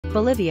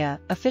Bolivia,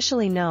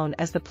 officially known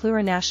as the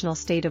plurinational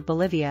state of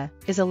Bolivia,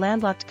 is a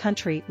landlocked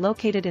country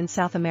located in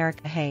South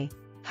America. Hey,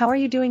 how are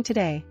you doing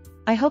today?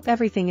 I hope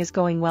everything is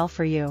going well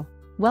for you.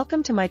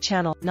 Welcome to my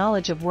channel,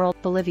 Knowledge of World.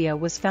 Bolivia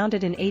was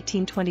founded in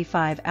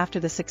 1825 after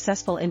the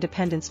successful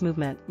independence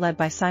movement led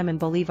by Simon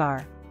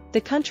Bolívar. The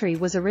country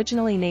was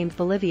originally named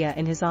Bolivia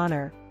in his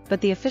honor,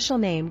 but the official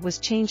name was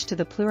changed to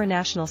the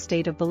plurinational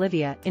state of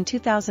Bolivia in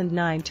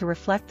 2009 to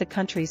reflect the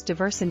country's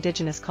diverse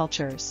indigenous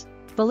cultures.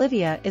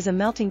 Bolivia is a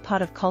melting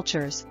pot of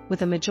cultures,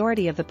 with a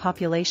majority of the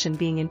population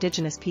being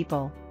indigenous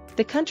people.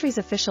 The country's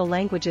official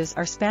languages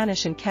are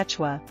Spanish and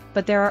Quechua,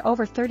 but there are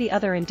over 30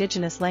 other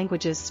indigenous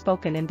languages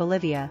spoken in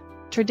Bolivia.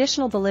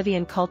 Traditional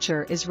Bolivian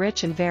culture is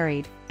rich and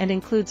varied, and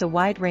includes a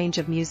wide range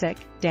of music,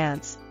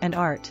 dance, and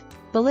art.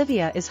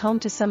 Bolivia is home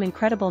to some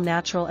incredible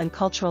natural and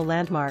cultural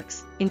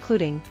landmarks,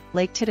 including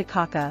Lake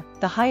Titicaca,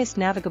 the highest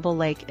navigable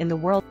lake in the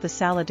world, the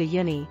Salar de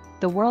Uyuni,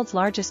 the world's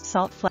largest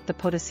salt flat, the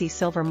Potosí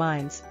silver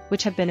mines,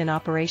 which have been in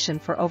operation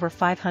for over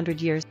 500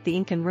 years, the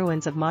Incan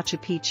ruins of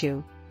Machu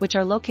Picchu, which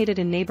are located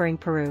in neighboring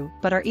Peru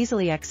but are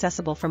easily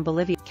accessible from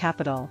Bolivia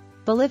capital.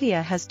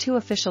 Bolivia has two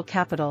official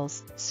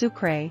capitals,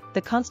 Sucre,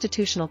 the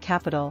constitutional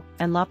capital,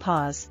 and La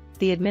Paz,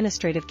 the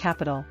administrative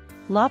capital.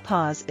 La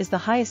Paz is the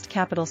highest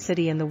capital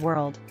city in the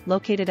world,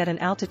 located at an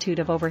altitude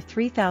of over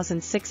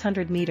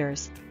 3,600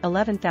 meters,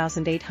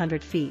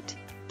 11,800 feet.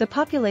 The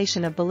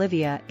population of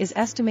Bolivia is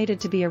estimated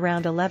to be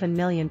around 11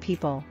 million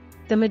people.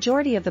 The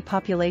majority of the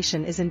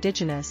population is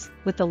indigenous,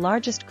 with the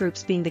largest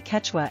groups being the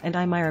Quechua and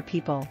Aymara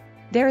people.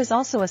 There is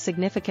also a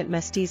significant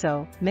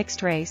mestizo,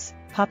 mixed race,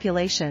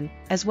 population,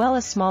 as well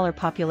as smaller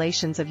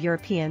populations of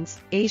Europeans,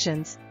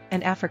 Asians,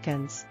 and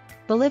Africans.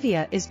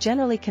 Bolivia is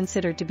generally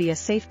considered to be a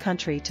safe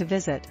country to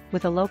visit,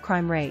 with a low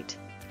crime rate.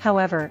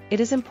 However, it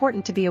is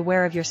important to be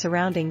aware of your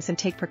surroundings and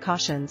take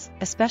precautions,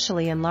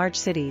 especially in large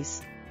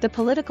cities. The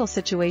political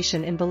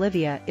situation in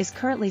Bolivia is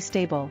currently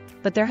stable,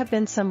 but there have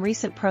been some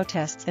recent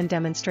protests and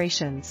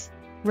demonstrations.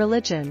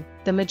 Religion: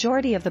 the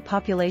majority of the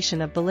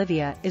population of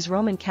Bolivia is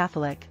Roman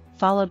Catholic,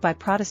 followed by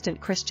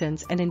Protestant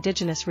Christians and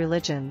indigenous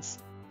religions.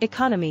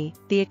 Economy: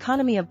 the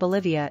economy of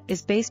Bolivia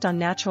is based on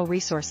natural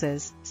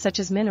resources, such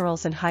as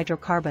minerals and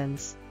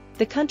hydrocarbons.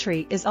 The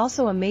country is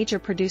also a major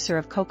producer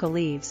of coca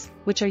leaves,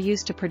 which are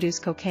used to produce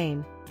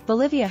cocaine.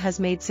 Bolivia has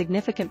made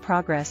significant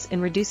progress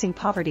in reducing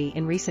poverty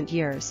in recent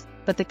years,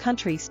 but the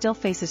country still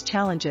faces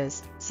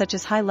challenges, such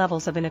as high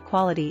levels of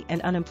inequality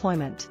and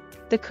unemployment.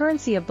 The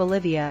currency of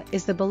Bolivia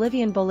is the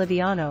Bolivian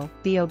Boliviano,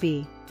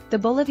 BOB. The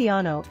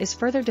Boliviano is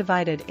further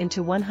divided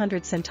into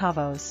 100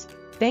 centavos.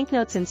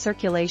 Banknotes in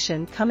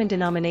circulation come in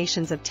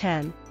denominations of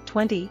 10,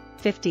 20,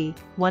 50,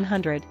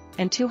 100,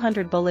 and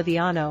 200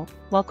 Boliviano,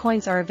 while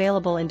coins are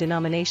available in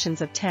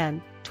denominations of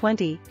 10,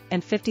 20,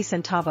 and 50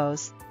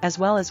 centavos, as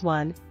well as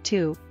 1,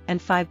 2,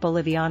 and 5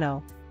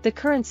 Boliviano. The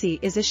currency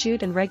is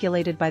issued and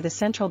regulated by the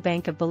Central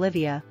Bank of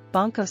Bolivia,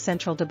 Banco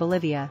Central de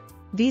Bolivia.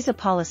 Visa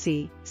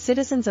policy: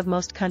 citizens of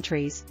most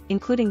countries,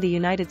 including the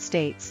United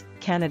States,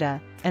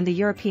 Canada, and the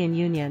European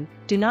Union,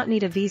 do not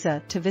need a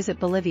visa to visit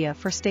Bolivia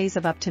for stays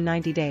of up to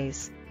 90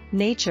 days.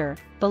 Nature: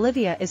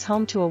 Bolivia is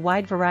home to a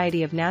wide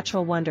variety of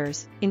natural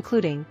wonders,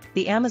 including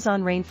the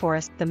Amazon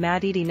rainforest, the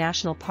Madidi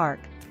National Park,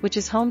 which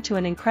is home to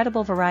an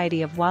incredible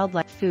variety of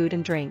wildlife. Food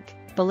and drink: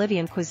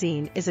 Bolivian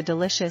cuisine is a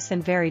delicious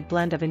and varied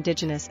blend of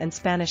indigenous and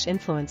Spanish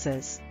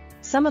influences.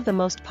 Some of the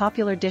most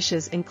popular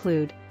dishes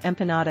include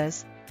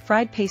empanadas,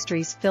 fried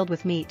pastries filled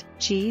with meat,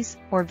 cheese,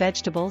 or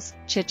vegetables,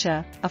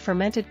 chicha, a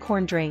fermented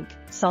corn drink,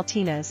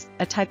 saltinas,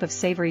 a type of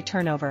savory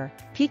turnover,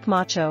 pique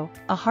macho,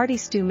 a hearty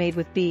stew made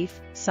with beef,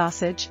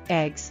 sausage,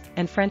 eggs,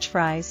 and French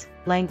fries.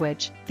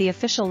 Language: the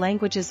official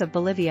languages of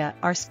Bolivia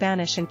are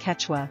Spanish and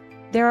Quechua.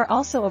 There are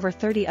also over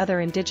 30 other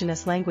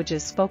indigenous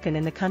languages spoken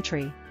in the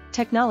country.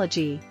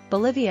 Technology: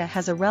 Bolivia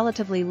has a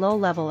relatively low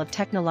level of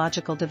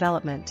technological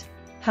development.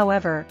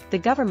 However, the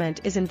government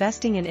is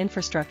investing in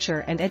infrastructure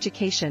and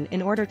education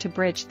in order to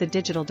bridge the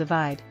digital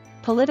divide.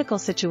 Political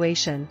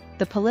situation: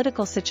 the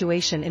political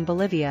situation in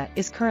Bolivia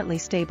is currently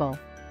stable.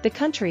 The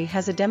country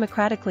has a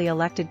democratically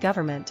elected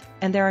government,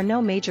 and there are no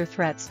major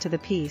threats to the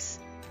peace.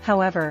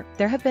 However,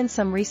 there have been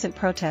some recent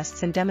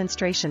protests and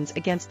demonstrations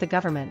against the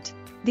government.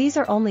 These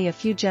are only a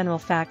few general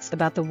facts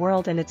about the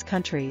world and its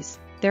countries.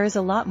 There is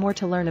a lot more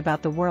to learn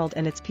about the world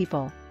and its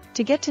people.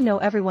 To get to know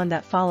everyone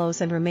that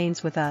follows and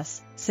remains with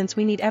us, since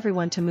we need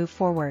everyone to move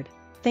forward.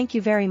 Thank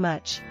you very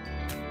much.